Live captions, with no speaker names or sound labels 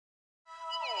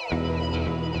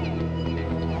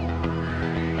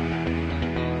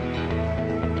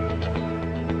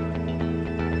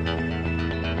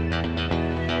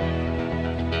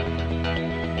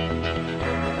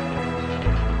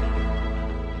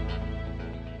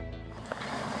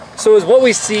So is what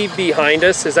we see behind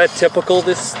us, is that typical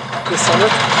this summer?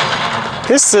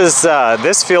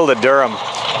 This field of Durham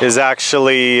is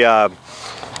actually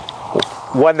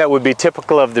one that would be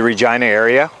typical of the Regina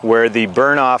area, where the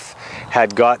burn-off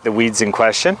had got the weeds in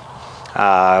question,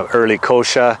 early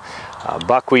kochia,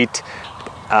 buckwheat,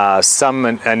 some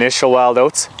initial wild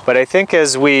oats. But I think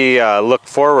as we look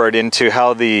forward into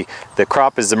how the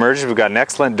crop is emerged, we've got an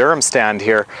excellent Durham stand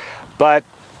here, but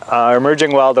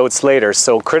emerging wild oats later.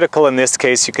 So critical in this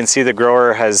case, you can see the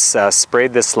grower has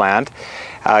sprayed this land.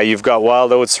 You've got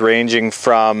wild oats ranging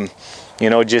from, you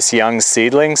know, just young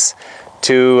seedlings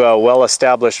to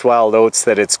well-established wild oats,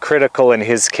 that it's critical in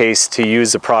his case to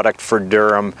use a product for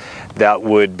Durham that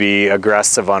would be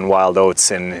aggressive on wild oats,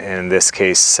 in this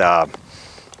case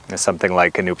something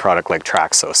like a new product like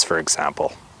Traxos, for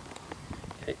example.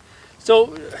 Okay.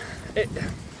 So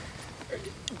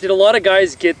did a lot of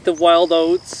guys get the wild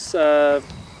oats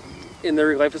in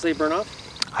their glyphosate burn-off?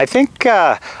 I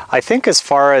think as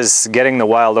far as getting the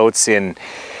wild oats in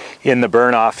the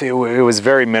burn-off, it was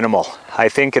very minimal. I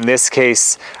think in this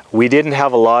case, we didn't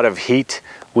have a lot of heat.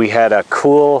 We had a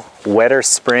cool, wetter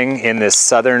spring in the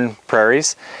southern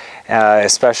prairies,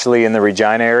 especially in the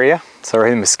Regina area. Sorry,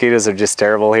 the mosquitoes are just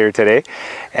terrible here today.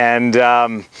 And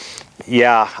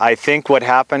yeah, I think what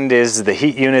happened is the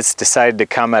heat units decided to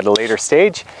come at a later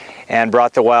stage and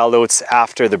brought the wild oats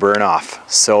after the burn-off.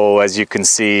 So as you can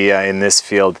see in this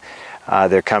field,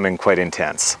 they're coming quite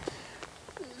intense.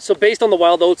 So based on the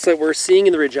wild oats that we're seeing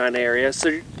in the Regina area,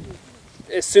 so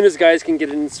as soon as guys can get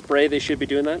in and spray, they should be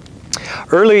doing that?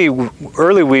 Early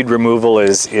weed removal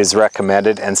is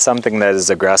recommended, and something that is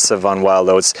aggressive on wild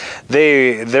oats.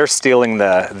 They're stealing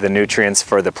the nutrients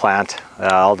for the plant,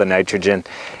 all the nitrogen,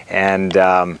 and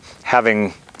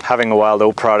having a wild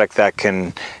oat product that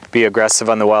can be aggressive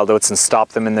on the wild oats and stop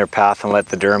them in their path and let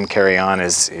the Durham carry on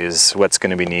is what's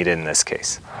going to be needed in this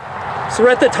case. So we're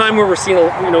at the time where we're seeing,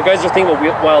 you know, guys are thinking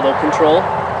about wild oat control.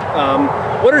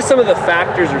 What are some of the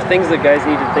factors or things that guys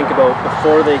need to think about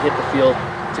before they hit the field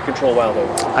to control wild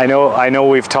oats? I know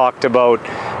we've talked about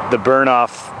the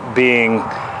burn-off being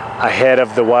ahead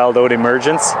of the wild oat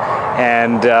emergence,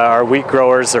 and our wheat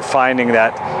growers are finding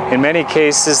that in many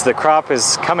cases the crop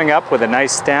is coming up with a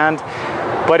nice stand,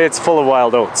 but it's full of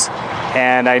wild oats.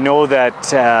 And I know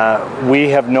that we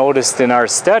have noticed in our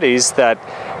studies that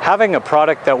having a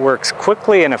product that works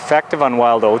quickly and effective on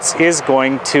wild oats is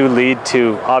going to lead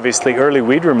to obviously early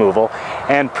weed removal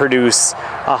and produce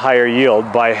a higher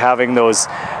yield by having those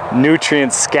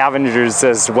nutrient scavengers,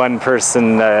 as one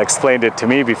person explained it to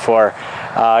me before,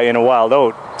 in a wild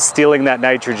oat, stealing that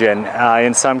nitrogen,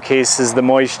 in some cases the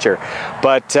moisture.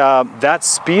 But that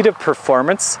speed of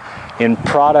performance in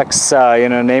products, you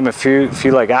know, name a few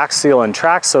like Axial and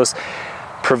Traxos,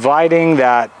 providing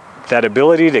that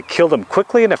ability to kill them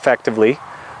quickly and effectively,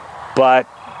 but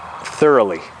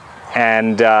thoroughly,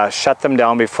 and shut them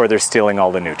down before they're stealing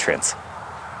all the nutrients.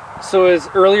 So is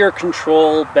earlier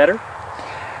control better?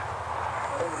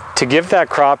 To give that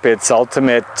crop its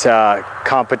ultimate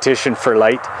competition for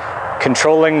light,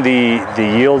 controlling the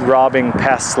yield robbing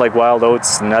pests like wild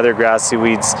oats and other grassy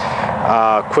weeds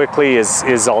quickly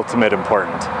is ultimate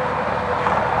important.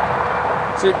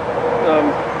 So,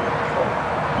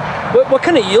 what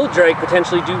kind of yield drag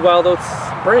potentially do wild oats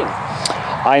bring?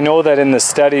 I know that in the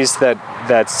studies that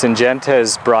Syngenta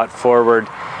has brought forward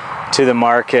to the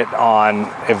market on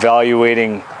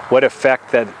evaluating what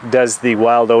effect that does the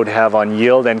wild oat have on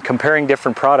yield, and comparing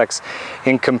different products,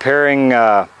 in comparing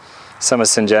some of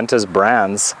Syngenta's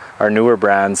brands, our newer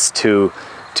brands, to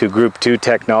Group 2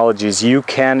 technologies, you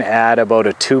can add about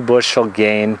a 2 bushel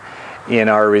gain in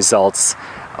our results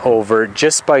over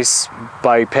just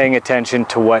by paying attention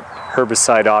to what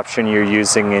herbicide option you're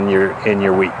using in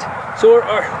your wheat. So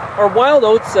are wild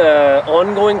oats an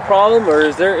ongoing problem, or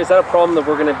is that a problem that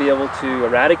we're going to be able to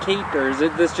eradicate, or is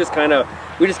it this just kind of,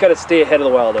 we just got to stay ahead of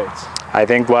the wild oats? I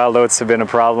think wild oats have been a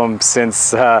problem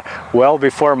since well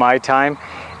before my time,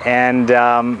 and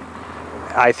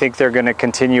I think they're going to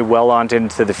continue well on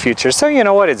into the future. So you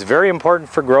know what, it's very important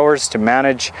for growers to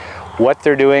manage what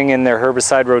they're doing in their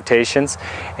herbicide rotations,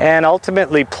 and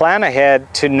ultimately plan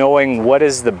ahead to knowing what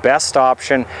is the best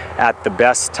option at the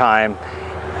best time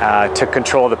to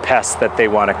control the pests that they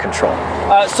want to control.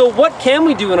 So what can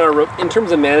we do in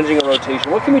terms of managing a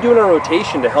rotation? What can we do in our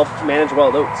rotation to help manage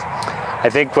wild oats? I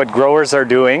think what growers are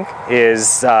doing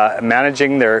is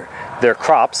managing their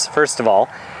crops, first of all,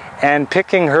 and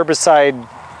picking herbicide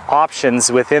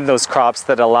options within those crops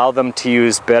that allow them to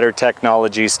use better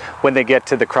technologies when they get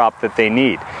to the crop that they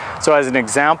need. So as an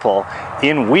example,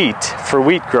 in wheat, for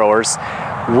wheat growers,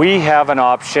 we have an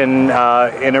option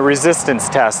in a resistance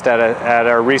test at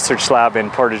our research lab in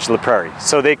Portage la Prairie.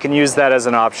 So they can use that as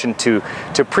an option to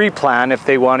pre-plan if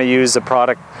they want to use a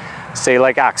product, say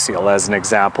like Axial as an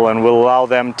example, and will allow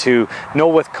them to know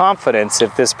with confidence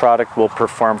if this product will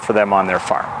perform for them on their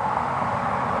farm.